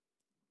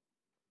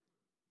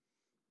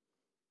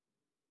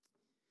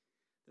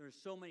There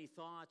are so many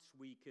thoughts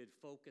we could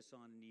focus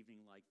on an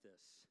evening like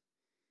this.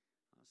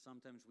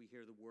 Sometimes we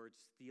hear the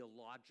words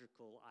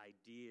theological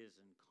ideas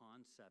and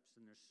concepts,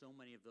 and there's so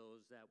many of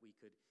those that we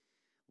could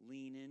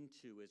lean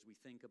into as we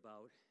think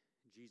about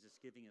Jesus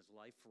giving his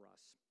life for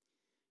us.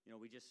 You know,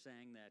 we just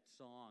sang that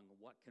song,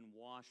 "What can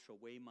wash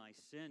away my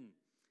sin?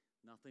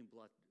 Nothing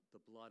but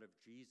the blood of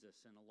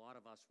Jesus." And a lot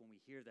of us, when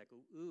we hear that,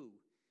 go, ooh,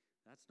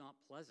 that's not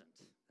pleasant.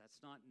 That's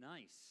not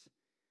nice.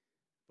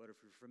 But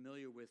if you're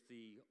familiar with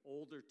the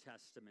Older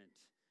Testament,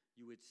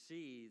 you would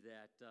see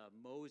that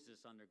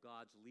Moses, under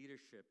God's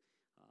leadership,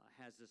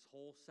 has this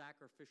whole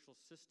sacrificial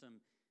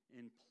system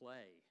in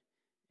play.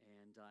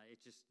 And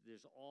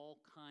there's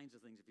all kinds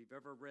of things. If you've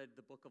ever read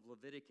the book of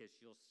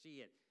Leviticus, you'll see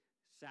it.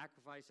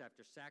 Sacrifice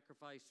after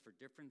sacrifice for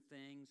different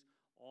things.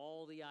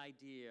 All the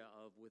idea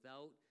of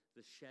without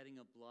the shedding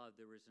of blood,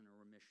 there isn't a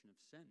remission of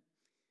sin.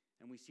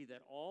 And we see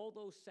that all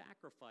those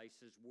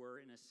sacrifices were,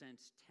 in a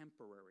sense,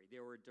 temporary. They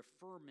were a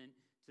deferment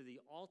to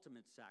the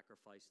ultimate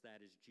sacrifice,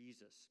 that is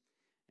Jesus.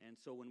 And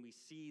so when we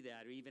see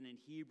that, or even in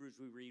Hebrews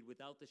we read,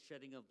 without the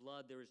shedding of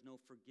blood, there is no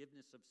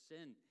forgiveness of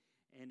sin.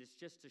 And it's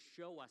just to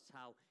show us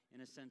how,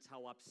 in a sense,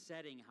 how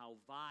upsetting, how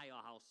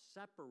vile, how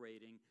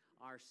separating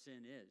our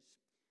sin is.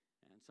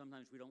 And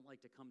sometimes we don't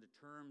like to come to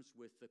terms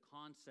with the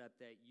concept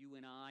that you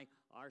and I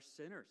are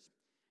sinners.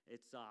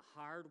 It's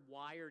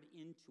hardwired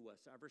into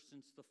us ever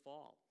since the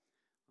fall.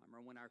 I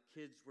remember when our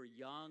kids were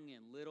young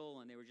and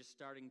little and they were just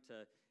starting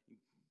to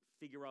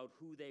figure out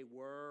who they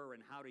were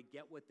and how to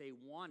get what they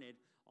wanted,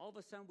 all of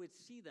a sudden we'd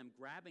see them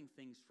grabbing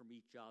things from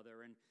each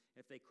other. And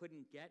if they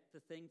couldn't get the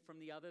thing from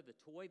the other, the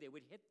toy, they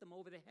would hit them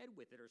over the head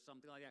with it or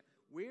something like that.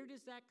 Where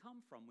does that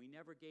come from? We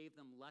never gave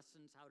them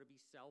lessons how to be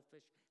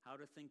selfish, how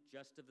to think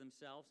just of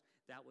themselves.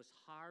 That was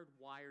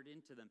hardwired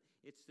into them.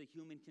 It's the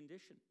human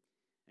condition.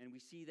 And we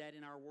see that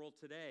in our world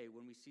today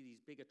when we see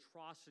these big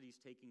atrocities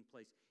taking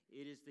place.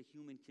 It is the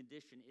human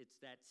condition. It's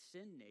that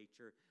sin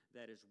nature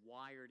that is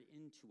wired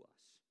into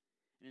us.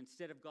 And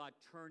instead of God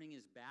turning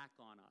his back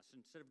on us,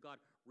 instead of God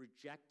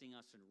rejecting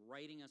us and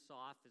writing us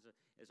off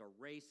as a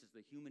race, as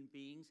the human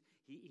beings,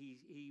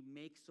 he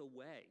makes a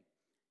way.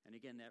 And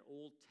again, that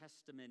Old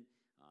Testament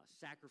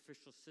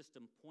sacrificial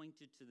system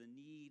pointed to the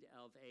need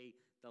of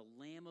the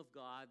Lamb of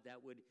God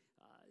that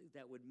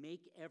would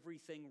make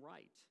everything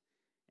right.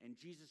 And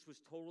Jesus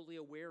was totally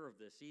aware of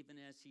this, even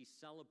as he's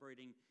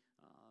celebrating,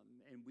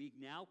 and we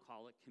now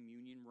call it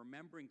communion,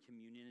 remembering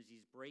communion, as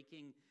he's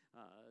breaking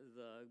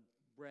the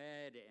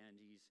bread and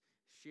he's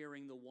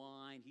sharing the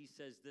wine. He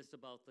says this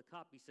about the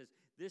cup. He says,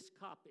 "This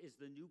cup is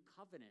the new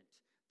covenant,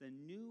 the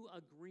new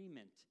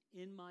agreement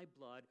in my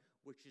blood,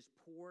 which is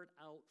poured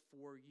out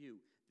for you."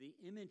 The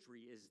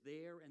imagery is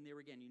there and there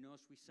again. You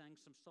notice we sang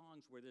some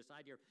songs where this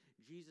idea of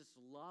Jesus'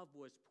 love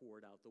was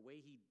poured out. The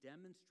way he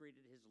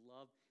demonstrated his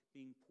love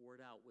being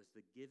poured out was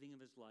the giving of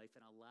his life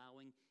and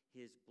allowing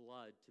his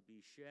blood to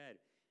be shed.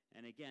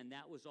 And again,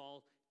 that was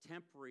all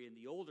temporary in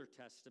the Older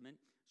Testament,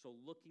 so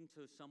looking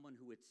to someone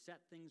who would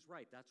set things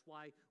right. That's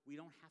why we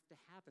don't have to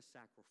have a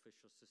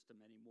sacrificial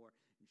system anymore.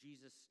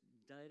 Jesus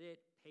did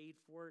it, paid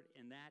for it,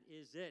 and that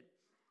is it.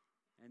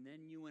 And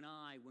then you and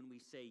I, when we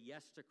say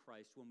yes to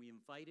Christ, when we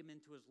invite him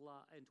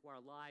into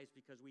our lives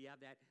because we have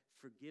that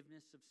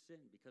forgiveness of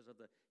sin, because of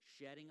the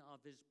shedding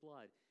of his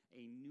blood,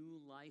 a new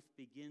life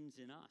begins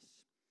in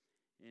us.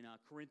 In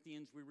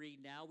Corinthians, we read,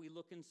 "Now we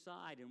look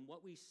inside, and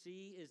what we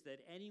see is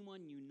that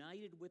anyone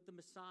united with the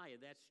Messiah,"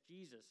 that's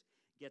Jesus,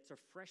 "gets a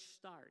fresh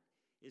start,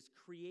 is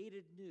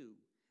created new.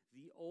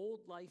 The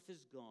old life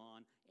is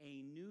gone.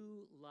 A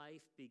new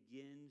life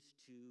begins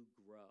to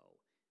grow."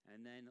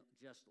 And then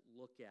just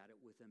look at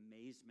it with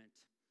amazement.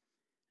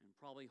 And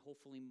probably,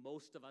 hopefully,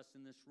 most of us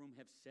in this room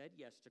have said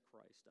yes to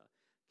Christ.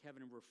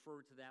 Kevin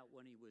referred to that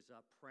when he was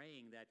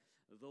praying, that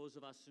those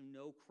of us who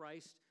know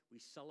Christ, we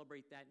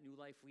celebrate that new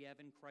life we have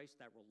in Christ,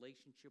 that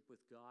relationship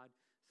with God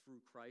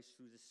through Christ,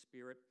 through the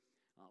Spirit.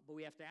 But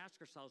we have to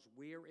ask ourselves,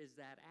 where is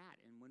that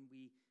at? And when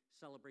we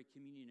celebrate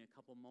communion in a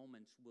couple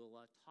moments,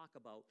 we'll talk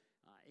about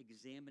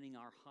examining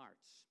our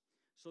hearts.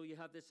 So you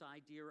have this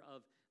idea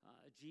of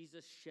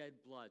Jesus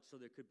shed blood so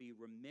there could be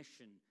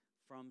remission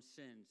from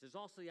sins. There's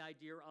also the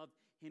idea of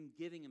him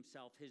giving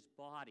himself, his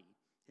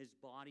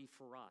body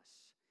for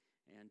us.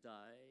 And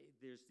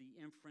there's the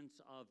inference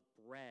of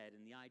bread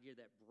and the idea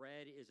that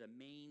bread is a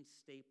main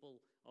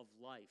staple of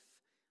life.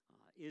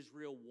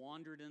 Israel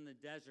wandered in the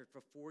desert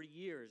for 40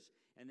 years,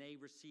 and they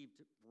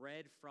received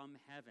bread from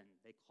heaven.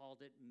 They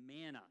called it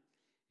manna.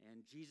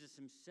 And Jesus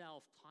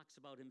himself talks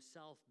about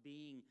himself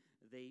being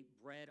the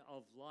bread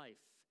of life.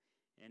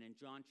 And in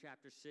John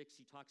chapter 6,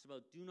 he talks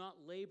about, "Do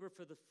not labor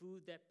for the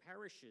food that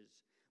perishes,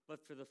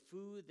 but for the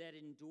food that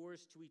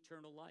endures to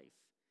eternal life,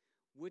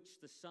 which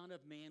the Son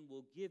of Man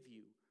will give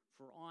you.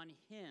 For on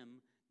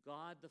him,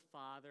 God the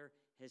Father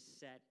has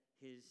set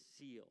his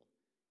seal."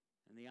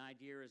 And the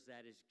idea is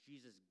that as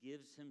Jesus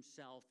gives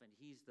himself and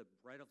he's the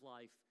bread of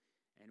life,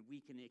 and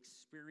we can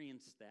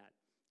experience that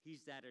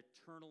He's that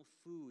eternal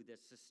food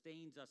that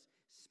sustains us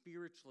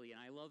spiritually. And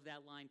I love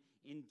that line,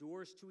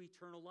 endures to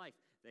eternal life,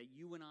 that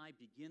you and I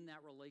begin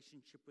that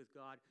relationship with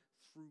God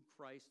through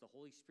Christ. The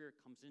Holy Spirit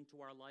comes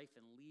into our life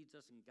and leads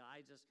us and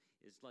guides us,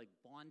 is like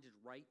bonded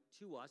right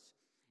to us.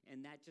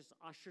 And that just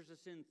ushers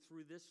us in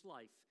through this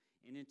life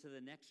and into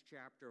the next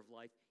chapter of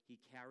life. He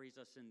carries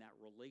us in that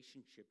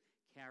relationship,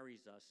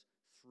 carries us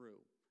through.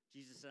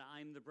 Jesus said,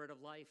 I am the bread of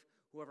life.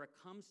 Whoever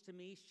comes to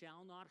me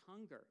shall not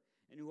hunger,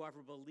 and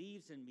whoever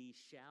believes in me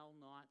shall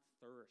not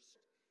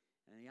thirst.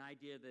 And the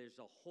idea that there's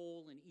a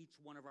hole in each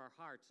one of our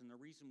hearts, and the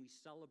reason we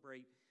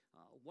celebrate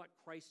what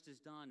Christ has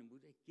done,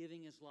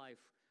 giving his life,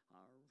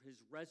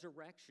 his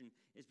resurrection,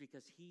 is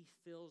because he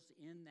fills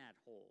in that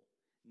hole.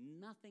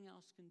 Nothing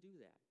else can do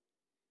that.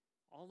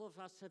 All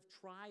of us have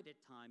tried at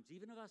times.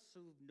 Even of us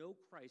who know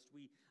Christ,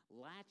 we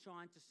latch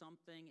on to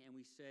something and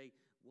we say,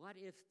 what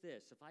if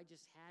this? If I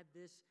just had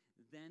this,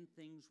 then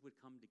things would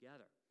come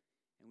together.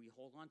 And we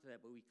hold on to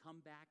that, but we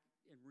come back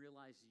and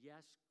realize,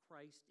 yes,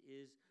 Christ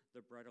is the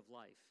bread of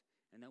life.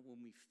 And that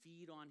when we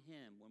feed on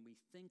him, when we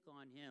think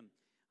on him,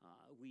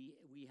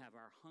 we have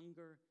our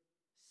hunger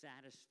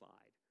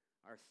satisfied.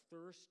 Our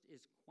thirst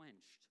is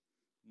quenched.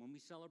 When we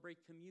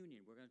celebrate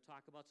communion, we're going to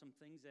talk about some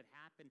things that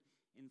happen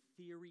in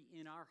theory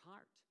in our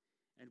heart.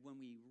 And when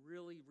we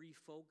really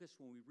refocus,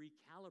 when we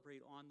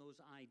recalibrate on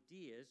those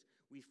ideas,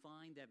 we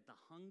find that the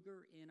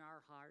hunger in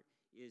our heart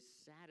is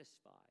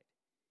satisfied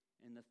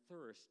and the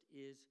thirst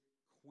is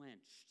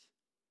quenched.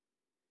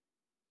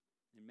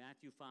 In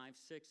Matthew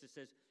 5:6, it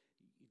says,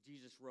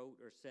 Jesus wrote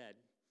or said,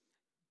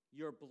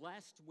 you're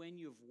blessed when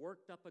you've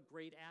worked up a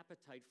great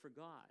appetite for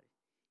God.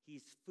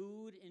 He's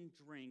food and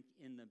drink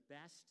in the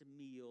best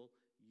meal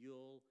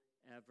you'll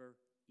ever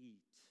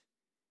eat.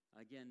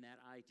 Again, that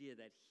idea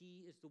that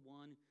he is the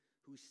one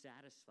who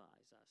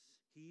satisfies us.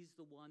 He's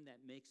the one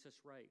that makes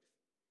us right.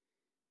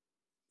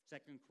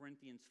 2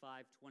 Corinthians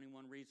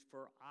 5:21 reads,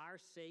 for our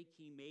sake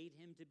he made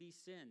him to be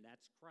sin.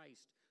 That's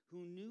Christ,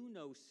 who knew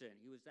no sin.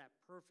 He was that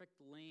perfect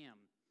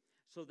lamb,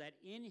 so that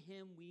in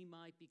him we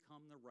might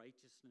become the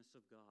righteousness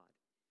of God.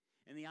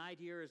 And the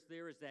idea is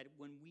that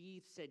when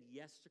we've said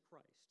yes to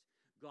Christ,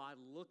 God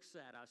looks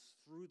at us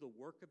through the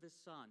work of his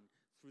Son,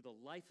 through the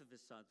life of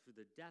his Son, through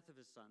the death of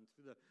his Son,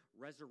 through the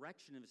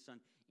resurrection of his Son,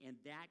 and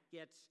that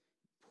gets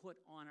put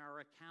on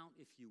our account,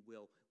 if you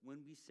will.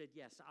 When we said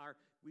yes,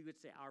 we would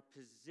say our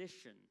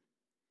position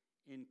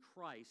in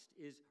Christ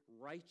is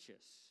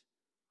righteous.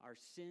 Our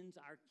sins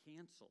are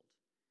canceled.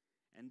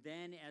 And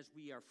then as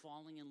we are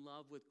falling in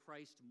love with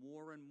Christ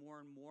more and more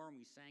and more, and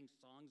we sang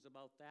songs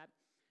about that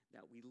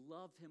we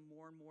love him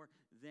more and more,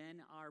 then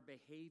our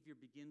behavior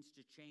begins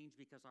to change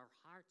because our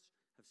hearts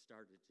have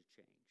started to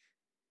change.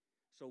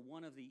 So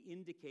one of the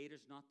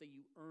indicators, not that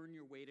you earn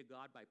your way to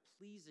God by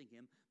pleasing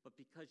him, but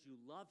because you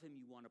love him,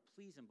 you want to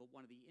please him. But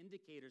one of the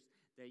indicators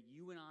that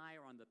you and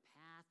I are on the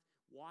path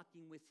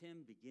walking with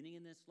him, beginning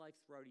in this life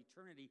throughout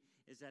eternity,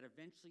 is that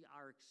eventually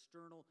our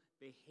external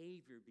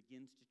behavior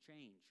begins to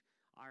change.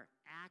 Our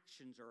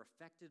actions are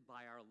affected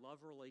by our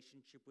love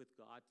relationship with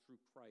God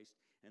through Christ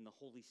and the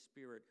Holy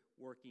Spirit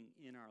working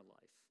in our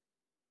life.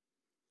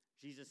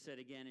 Jesus said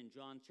again in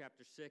John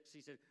chapter 6,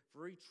 he said,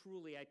 very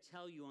truly I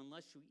tell you,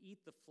 unless you eat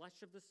the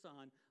flesh of the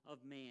Son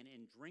of Man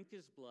and drink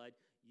his blood,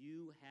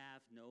 you have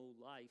no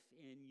life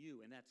in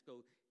you. And that's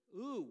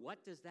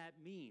what does that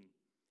mean?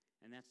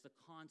 And that's the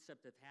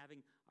concept of having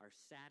our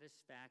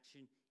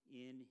satisfaction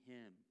in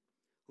him.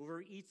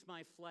 Whoever eats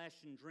my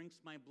flesh and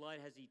drinks my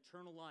blood has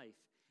eternal life,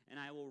 and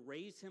I will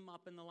raise him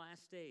up in the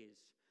last days.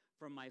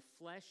 For my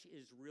flesh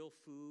is real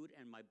food,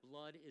 and my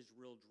blood is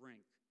real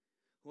drink.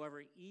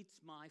 Whoever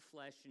eats my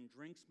flesh and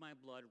drinks my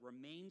blood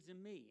remains in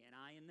me, and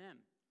I in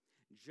them.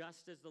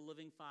 Just as the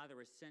living Father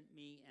has sent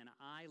me, and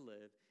I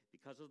live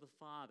because of the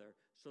Father,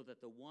 so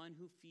that the one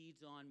who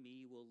feeds on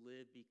me will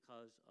live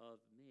because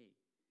of me.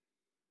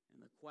 And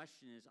the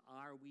question is,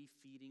 are we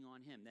feeding on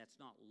him? That's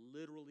not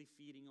literally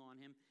feeding on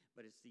him,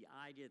 but it's the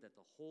idea that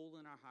the hole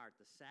in our heart,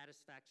 the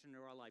satisfaction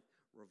of our life,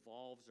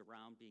 revolves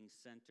around being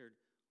centered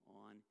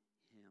on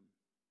him.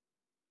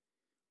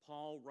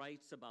 Paul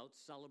writes about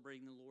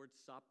celebrating the Lord's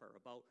Supper,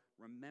 about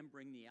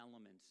remembering the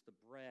elements, the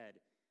bread,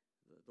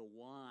 the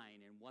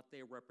wine, and what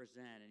they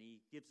represent. And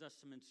he gives us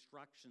some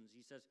instructions.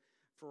 He says,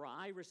 for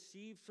I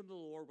received from the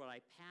Lord what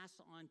I pass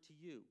on to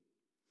you.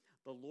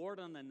 The Lord,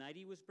 on the night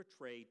he was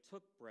betrayed,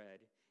 took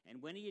bread,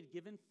 and when he had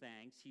given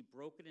thanks, he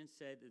broke it and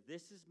said,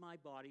 this is my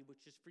body,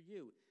 which is for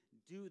you.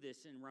 Do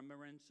this in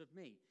remembrance of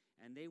me.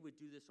 And they would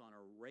do this on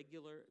a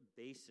regular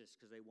basis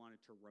because they wanted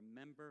to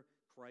remember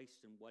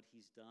Christ and what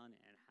he's done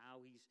and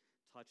how he's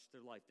touched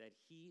their life, that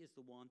he is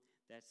the one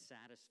that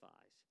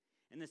satisfies.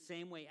 In the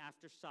same way,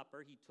 after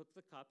supper, he took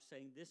the cup,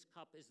 saying, this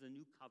cup is the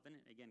new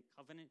covenant. Again,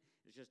 covenant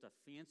is just a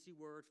fancy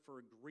word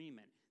for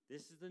agreement.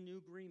 This is the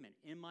new agreement.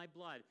 In my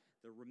blood,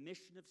 the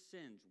remission of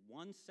sins,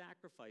 one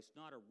sacrifice,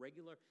 not a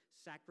regular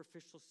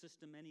sacrificial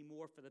system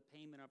anymore for the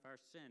payment of our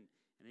sin.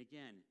 And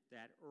again,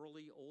 that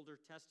early Older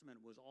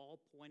Testament was all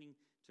pointing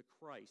to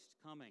Christ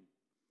coming.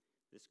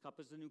 This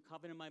cup is the new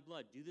covenant in my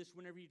blood. Do this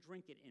whenever you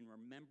drink it in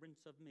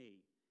remembrance of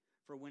me.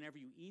 For whenever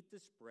you eat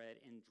this bread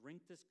and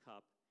drink this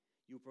cup,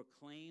 you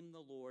proclaim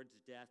the Lord's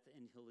death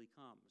until he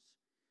comes.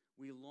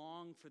 We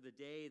long for the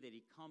day that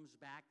he comes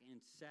back and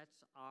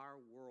sets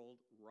our world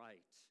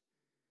right.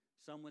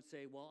 Some would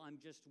say, well, I'm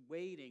just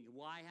waiting.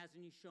 Why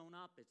hasn't he shown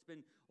up? It's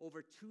been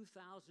over 2,000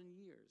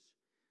 years.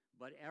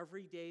 But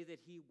every day that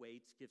he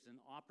waits gives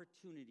an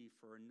opportunity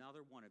for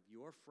another one of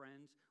your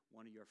friends,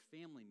 one of your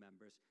family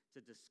members, to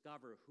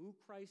discover who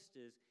Christ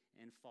is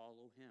and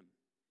follow him.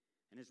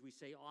 And as we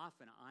say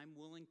often, I'm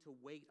willing to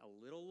wait a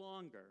little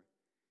longer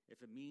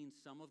if it means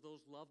some of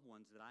those loved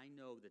ones that I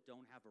know that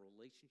don't have a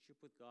relationship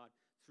with God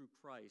through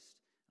Christ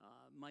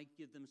might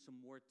give them some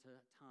more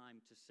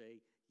time to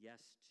say yes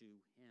to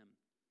him.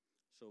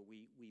 So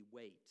we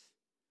wait.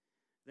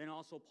 Then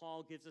also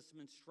Paul gives us some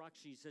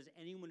instruction. He says,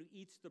 anyone who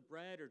eats the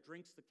bread or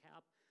drinks the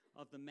cup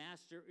of the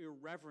master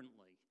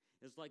irreverently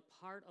is like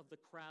part of the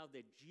crowd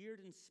that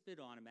jeered and spit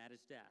on him at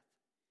his death.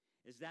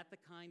 Is that the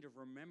kind of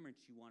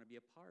remembrance you want to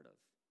be a part of?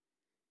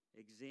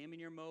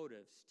 Examine your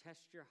motives.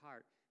 Test your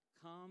heart.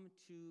 Come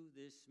to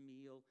this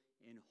meal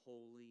in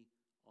holy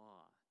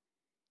awe.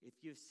 If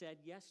you've said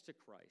yes to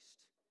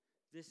Christ,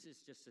 this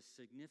is just a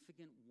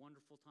significant,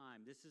 wonderful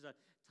time. This is a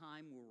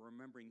time where we're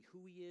remembering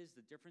who he is,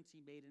 the difference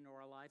he made in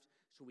our lives.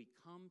 So we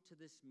come to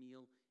this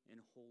meal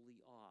in holy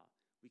awe.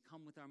 We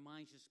come with our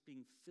minds just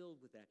being filled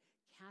with that,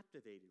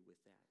 captivated with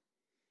that.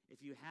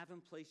 If you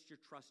haven't placed your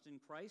trust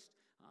in Christ,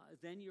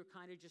 then you're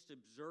kind of just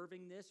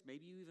observing this.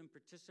 Maybe you even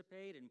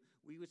participate, and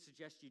we would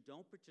suggest you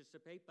don't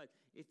participate. But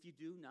if you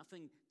do,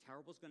 nothing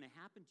terrible is going to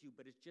happen to you.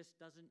 But it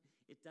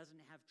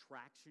doesn't have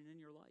traction in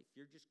your life.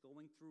 You're just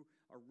going through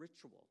a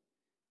ritual.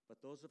 But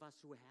those of us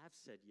who have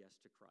said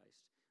yes to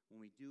Christ, when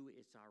we do,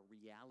 it's our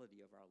reality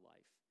of our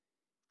life,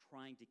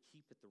 trying to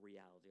keep it the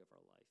reality of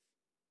our life.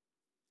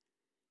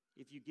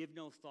 If you give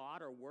no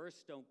thought, or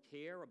worse, don't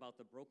care about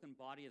the broken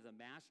body of the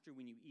master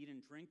when you eat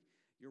and drink,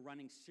 you're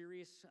running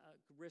serious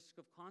risk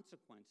of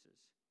consequences.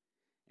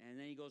 And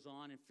then he goes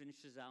on and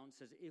finishes out and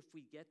says, if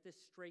we get this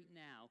straight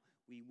now,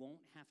 we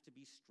won't have to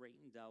be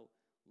straightened out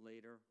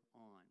later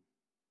on.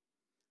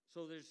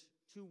 So there's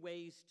two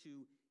ways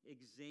to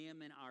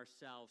examine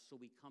ourselves so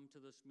we come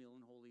to this meal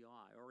in holy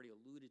awe. I already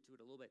alluded to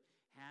it a little bit.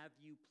 Have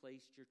you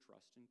placed your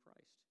trust in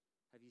Christ?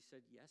 Have you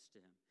said yes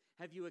to him?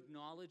 Have you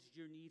acknowledged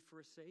your need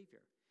for a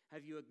Savior?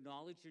 Have you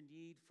acknowledged your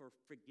need for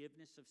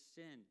forgiveness of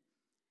sin?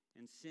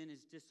 And sin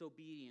is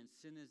disobedience.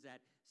 Sin is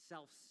that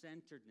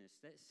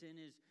self-centeredness. That sin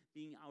is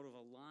being out of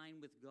a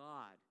line with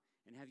God.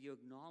 And have you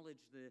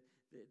acknowledged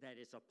that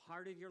it's a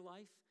part of your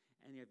life?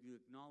 And have you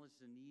acknowledged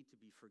the need to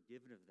be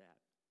forgiven of that?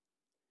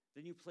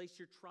 Then you place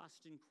your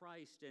trust in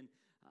Christ. And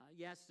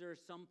yes, there are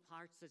some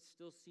parts that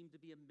still seem to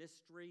be a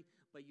mystery,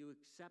 but you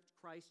accept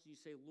Christ and you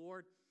say,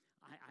 Lord,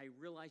 I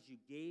realize you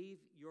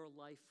gave your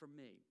life for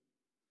me.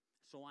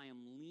 So I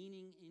am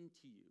leaning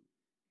into you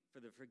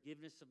for the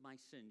forgiveness of my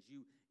sins.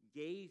 You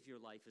gave your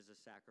life as a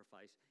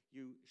sacrifice.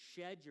 You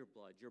shed your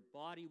blood. Your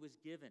body was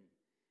given.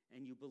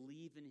 And you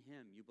believe in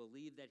him. You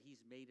believe that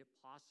he's made it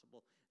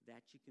possible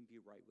that you can be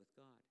right with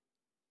God.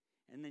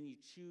 And then you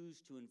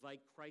choose to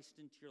invite Christ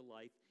into your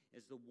life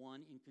as the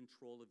one in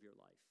control of your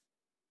life.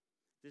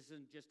 This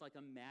isn't just like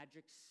a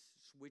magic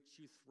switch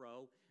you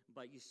throw,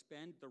 but you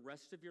spend the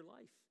rest of your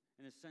life.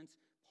 In a sense,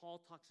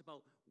 Paul talks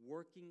about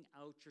working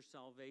out your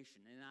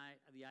salvation. And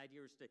the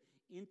idea is to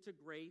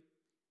integrate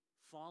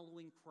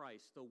following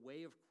Christ, the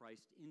way of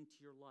Christ,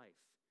 into your life.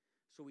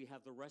 So we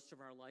have the rest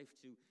of our life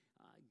to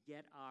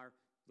get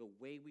the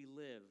way we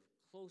live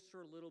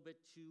closer a little bit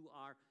to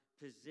our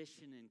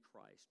position in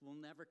Christ. We'll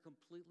never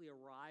completely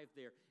arrive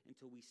there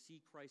until we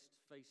see Christ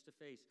face to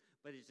face,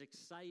 but it's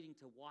exciting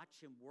to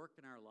watch him work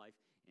in our life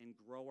and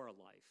grow our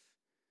life.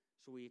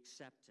 So we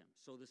accept him.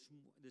 So this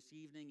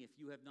evening, if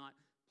you have not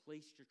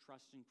placed your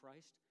trust in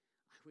Christ,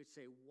 I would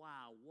say,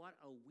 wow, what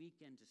a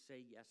weekend to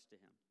say yes to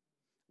him.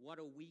 What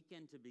a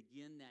weekend to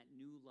begin that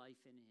new life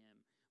in him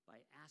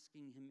by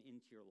asking him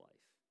into your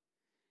life.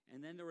 And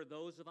then there are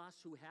those of us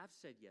who have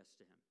said yes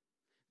to him.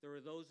 There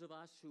are those of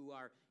us who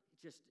are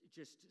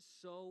just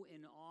so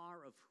in awe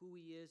of who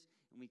he is,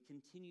 and we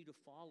continue to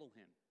follow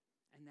him.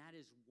 And that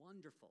is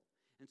wonderful.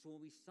 And so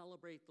when we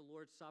celebrate the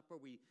Lord's Supper,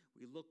 we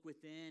look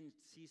within,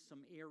 see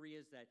some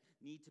areas that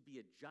need to be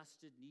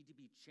adjusted, need to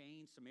be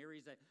changed, some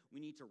areas that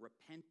we need to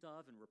repent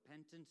of. And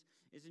repentance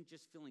isn't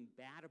just feeling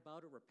bad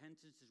about it.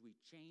 Repentance is we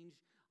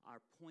change our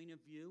point of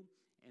view,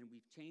 and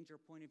we've changed our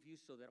point of view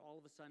so that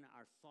all of a sudden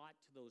our thought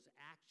to those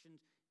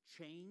actions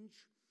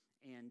change,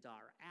 and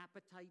our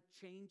appetite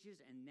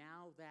changes, and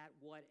now that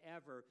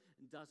whatever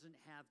doesn't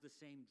have the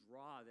same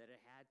draw that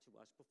it had to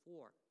us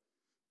before.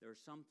 There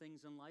are some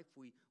things in life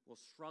we will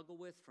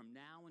struggle with from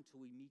now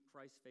until we meet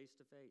Christ face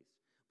to face.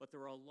 But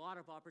there are a lot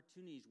of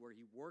opportunities where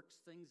he works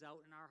things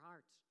out in our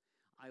hearts.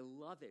 I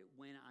love it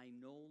when I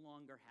no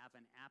longer have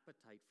an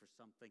appetite for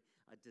something,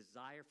 a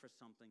desire for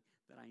something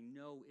that I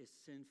know is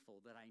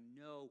sinful, that I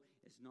know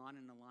is not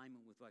in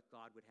alignment with what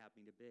God would have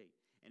me to be.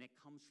 And it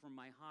comes from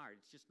my heart.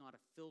 It's just not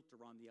a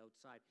filter on the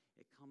outside.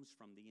 It comes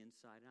from the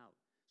inside out.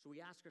 So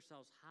we ask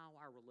ourselves how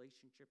our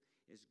relationship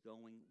is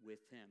going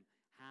with him.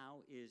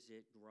 How is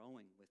it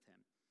growing with him?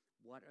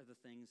 What are the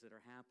things that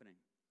are happening?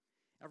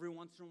 Every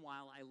once in a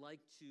while, I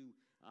like to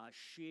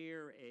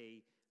share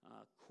a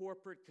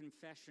corporate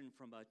confession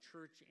from a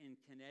church in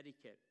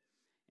Connecticut.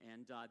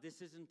 And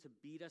this isn't to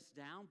beat us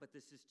down, but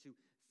this is to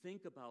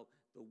think about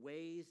the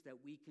ways that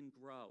we can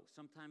grow.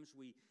 Sometimes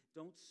we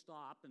don't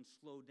stop and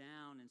slow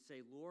down and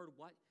say, Lord,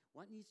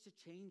 what needs to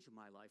change in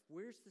my life?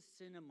 Where's the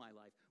sin in my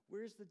life?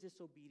 Where's the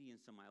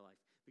disobedience in my life?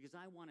 Because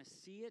I want to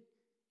see it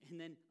and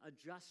then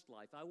adjust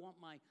life. I want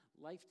my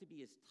life to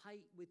be as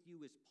tight with you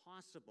as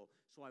possible.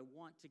 So I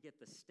want to get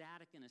the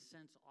static, in a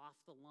sense, off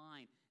the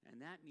line. And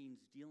that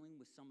means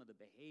dealing with some of the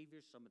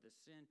behaviors, some of the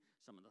sin,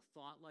 some of the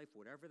thought life,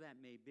 whatever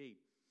that may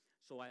be.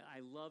 So I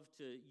love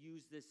to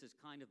use this as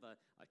kind of a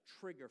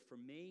trigger for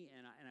me,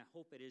 and I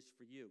hope it is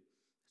for you.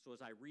 So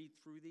as I read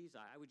through these,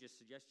 I would just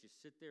suggest you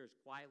sit there as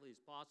quietly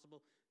as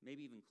possible,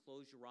 maybe even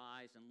close your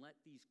eyes and let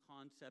these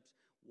concepts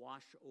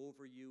wash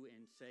over you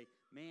and say,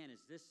 man,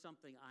 is this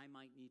something I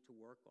might need to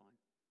work on?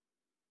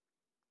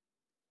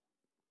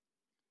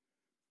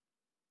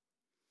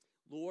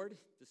 Lord,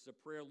 this is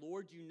a prayer.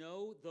 Lord, you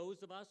know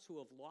those of us who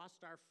have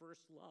lost our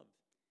first love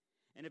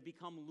and have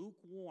become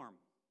lukewarm.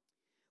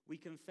 We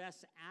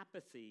confess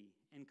apathy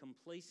and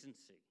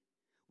complacency.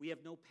 We have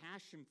no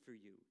passion for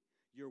you,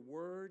 your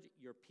word,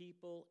 your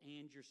people,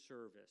 and your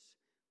service.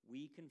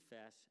 We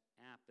confess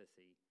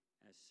apathy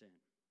as sin.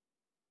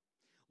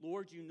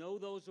 Lord, you know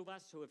those of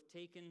us who have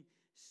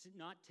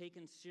not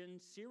taken sin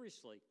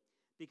seriously,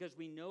 because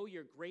we know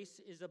your grace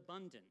is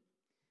abundant.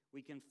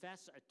 We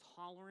confess a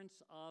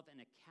tolerance of and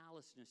a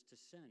callousness to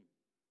sin.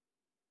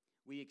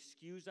 We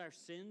excuse our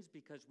sins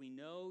because we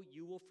know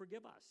you will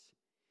forgive us.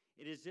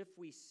 It is if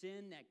we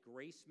sin that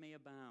grace may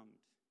abound.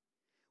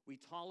 We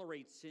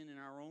tolerate sin in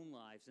our own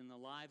lives, in the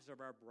lives of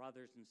our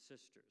brothers and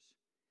sisters.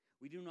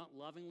 We do not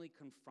lovingly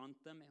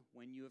confront them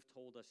when you have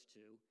told us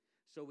to,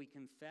 so we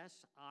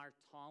confess our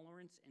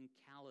tolerance and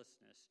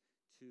callousness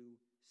to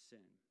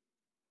sin.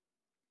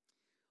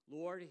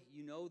 Lord,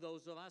 you know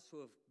those of us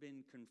who have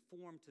been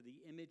conformed to the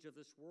image of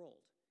this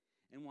world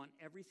and want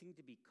everything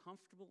to be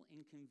comfortable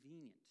and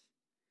convenient.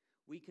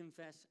 We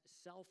confess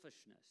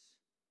selfishness.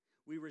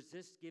 We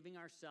resist giving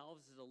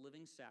ourselves as a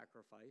living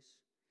sacrifice.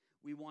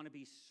 We want to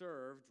be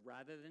served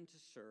rather than to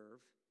serve.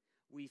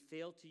 We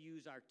fail to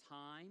use our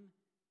time,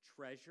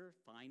 treasure,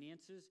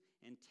 finances,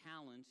 and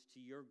talents to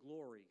your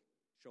glory,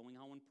 showing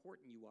how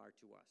important you are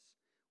to us.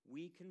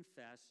 We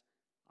confess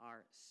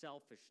our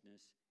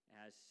selfishness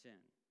as sin.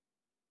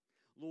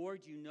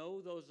 Lord, you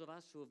know those of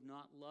us who have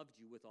not loved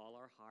you with all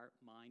our heart,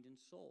 mind, and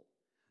soul,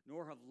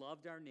 nor have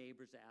loved our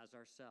neighbors as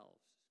ourselves.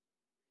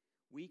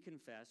 We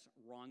confess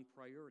wrong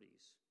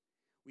priorities.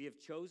 We have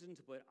chosen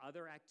to put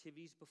other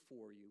activities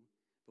before you,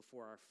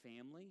 before our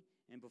family,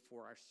 and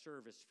before our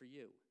service for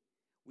you.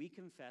 We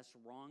confess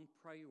wrong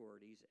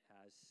priorities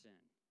as sin.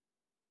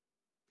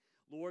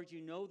 Lord,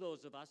 you know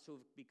those of us who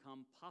have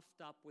become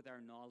puffed up with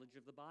our knowledge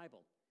of the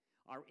Bible,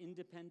 our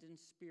independent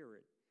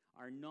spirit,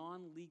 our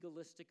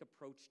non-legalistic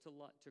approach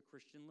to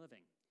Christian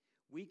living.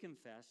 We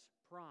confess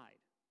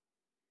pride.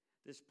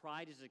 This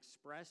pride is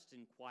expressed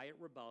in quiet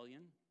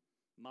rebellion,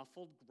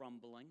 muffled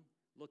grumbling,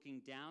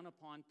 looking down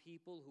upon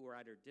people who are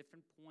at a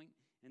different point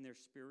in their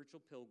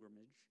spiritual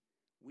pilgrimage.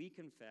 We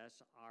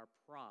confess our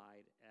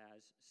pride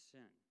as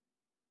sin.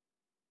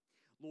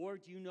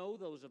 Lord, you know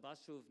those of us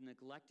who have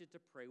neglected to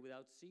pray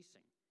without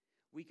ceasing.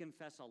 We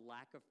confess a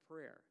lack of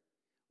prayer.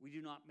 We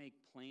do not make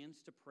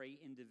plans to pray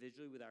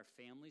individually with our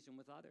families and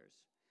with others.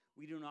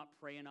 We do not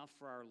pray enough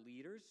for our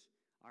leaders,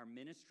 our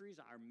ministries,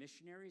 our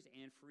missionaries,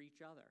 and for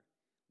each other.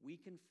 We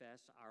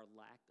confess our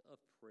lack of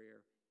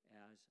prayer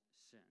as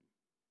sin.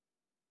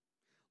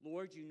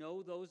 Lord, you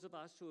know those of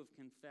us who have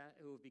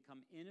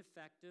become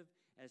ineffective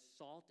as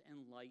salt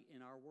and light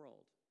in our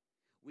world.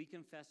 We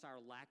confess our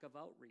lack of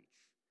outreach.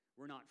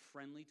 We're not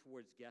friendly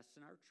towards guests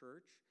in our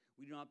church.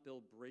 We do not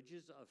build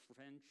bridges of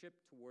friendship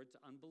towards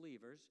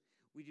unbelievers.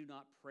 We do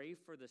not pray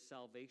for the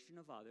salvation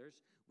of others.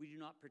 We do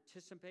not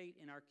participate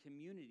in our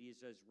communities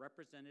as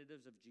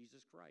representatives of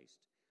Jesus Christ.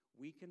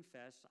 We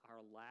confess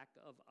our lack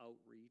of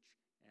outreach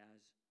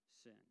as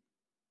sin.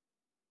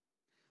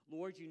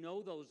 Lord, you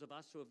know those of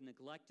us who have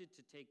neglected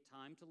to take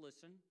time to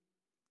listen,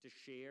 to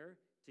share,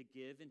 to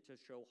give, and to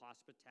show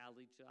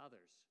hospitality to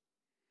others.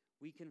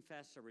 We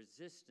confess a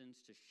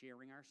resistance to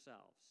sharing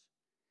ourselves.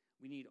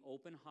 We need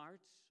open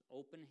hearts,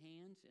 open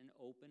hands, and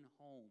open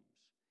homes.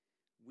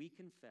 We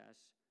confess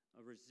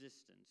a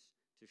resistance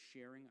to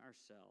sharing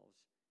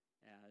ourselves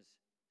as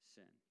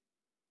sin.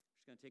 I'm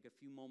just going to take a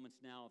few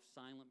moments now of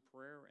silent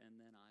prayer, and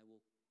then I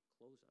will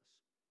close us.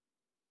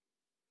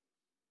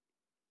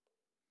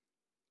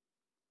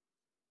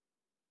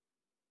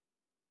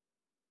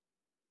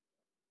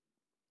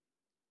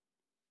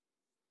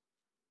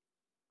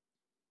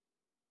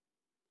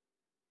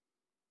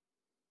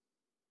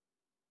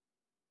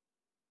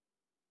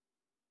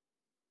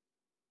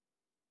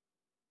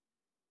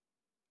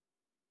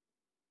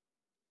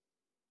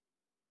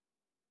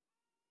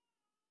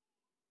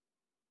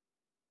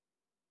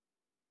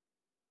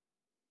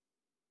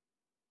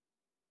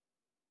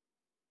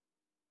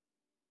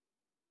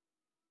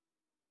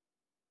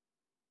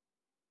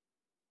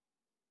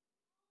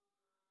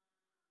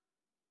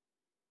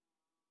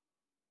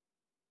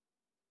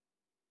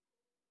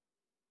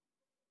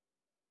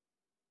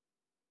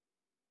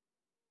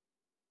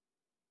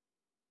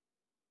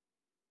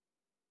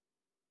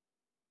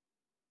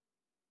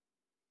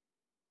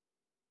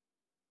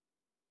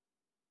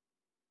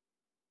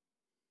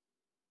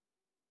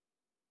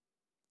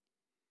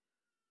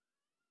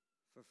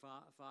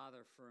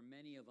 Father, for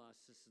many of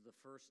us, this is the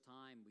first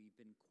time we've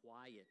been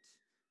quiet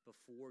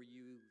before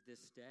you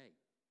this day,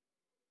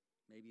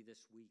 maybe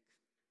this week.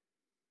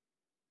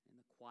 And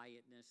the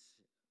quietness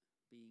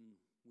being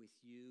with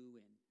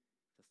you and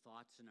the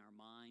thoughts in our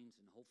minds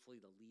and hopefully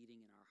the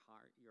leading in our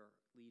heart, your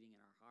leading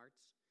in our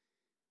hearts,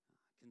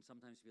 can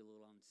sometimes be a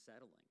little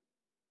unsettling,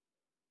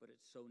 but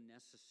it's so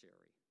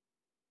necessary.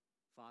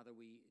 Father,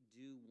 we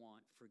do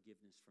want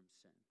forgiveness from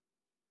sin.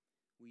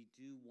 We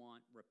do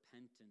want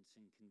repentance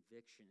and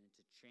conviction and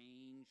to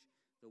change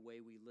the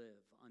way we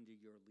live under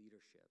your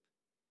leadership.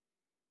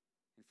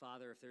 And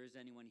Father, if there is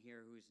anyone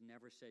here who has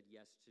never said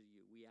yes to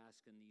you, we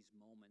ask in these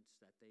moments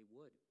that they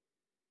would.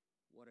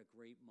 What a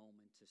great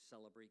moment to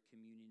celebrate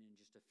communion in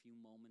just a few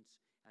moments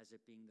as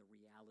it being the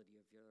reality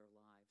of their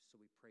lives. So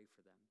we pray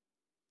for them.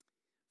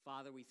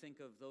 Father, we think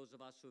of those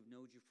of us who have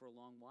known you for a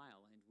long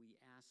while, and we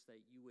ask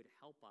that you would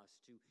help us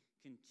to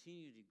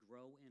continue to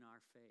grow in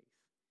our faith,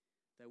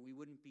 that we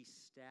wouldn't be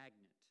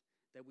stagnant,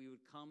 that we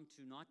would come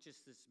to not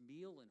just this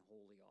meal in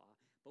holy awe,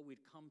 but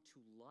we'd come to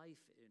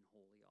life in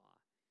holy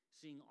awe,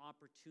 seeing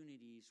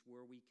opportunities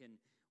where we can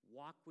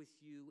walk with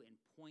you and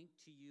point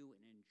to you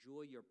and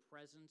enjoy your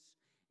presence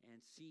and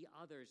see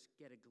others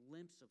get a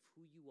glimpse of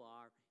who you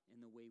are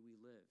in the way we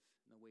live,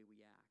 in the way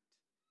we act.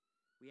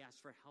 We ask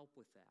for help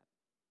with that.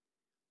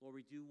 Lord,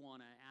 we do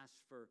want to ask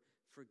for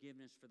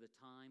forgiveness for the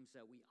times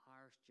that we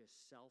are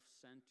just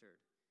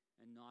self-centered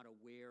and not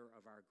aware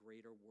of our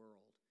greater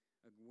world,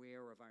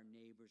 aware of our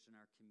neighbors in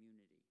our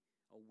community,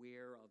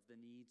 aware of the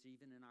needs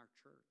even in our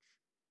church.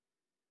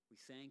 We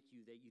thank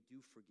you that you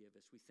do forgive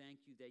us. We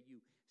thank you that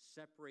you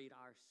separate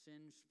our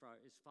sins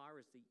as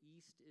far as the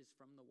east is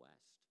from the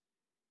west.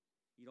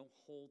 You don't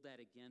hold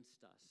that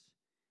against us.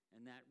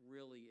 And that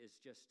really is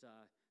just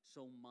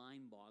so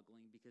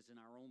mind-boggling because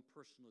in our own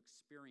personal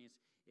experience,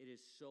 it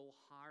is so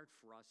hard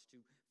for us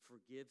to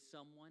forgive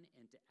someone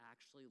and to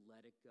actually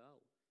let it go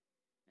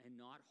and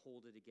not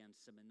hold it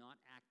against them and not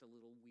act a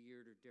little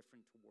weird or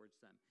different towards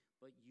them.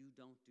 But you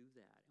don't do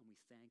that, and we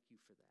thank you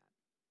for that.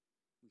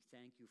 We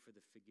thank you for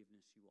the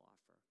forgiveness you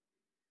offer.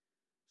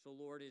 So,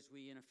 Lord, as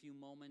we in a few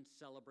moments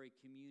celebrate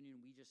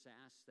communion, we just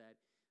ask that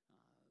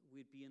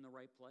we'd be in the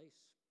right place.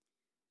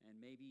 And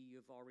maybe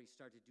you've already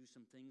started to do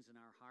some things in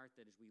our heart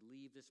that as we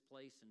leave this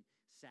place, and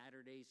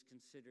Saturday's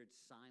considered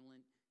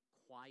silent,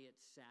 quiet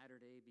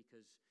Saturday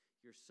because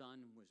your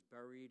son was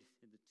buried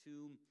in the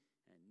tomb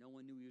and no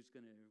one knew he was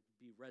going to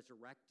be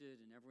resurrected,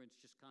 and everyone's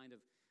just kind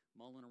of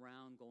mulling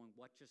around going,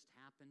 what just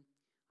happened?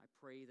 I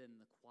pray that in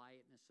the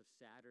quietness of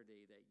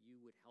Saturday that you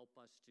would help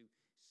us to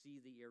see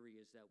the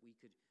areas that we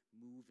could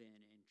move in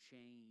and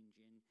change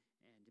and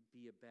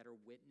be a better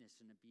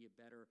witness and to be a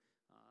better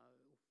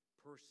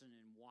person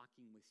in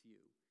walking with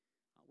you.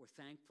 We're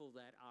thankful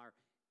that our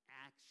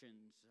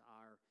actions,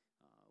 our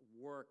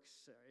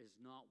works is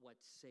not what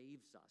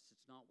saves us.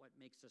 It's not what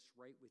makes us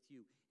right with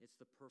you. It's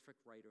the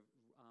perfect right of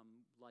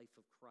life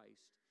of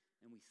Christ.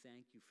 And we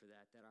thank you for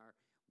that, that our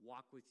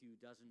walk with you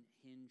doesn't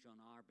hinge on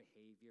our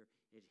behavior.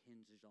 It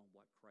hinges on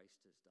what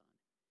Christ has done.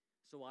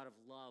 So out of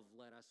love,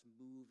 let us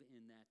move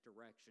in that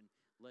direction.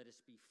 Let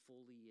us be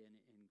fully in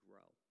and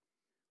grow.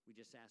 We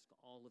just ask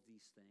all of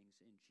these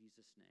things in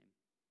Jesus' name.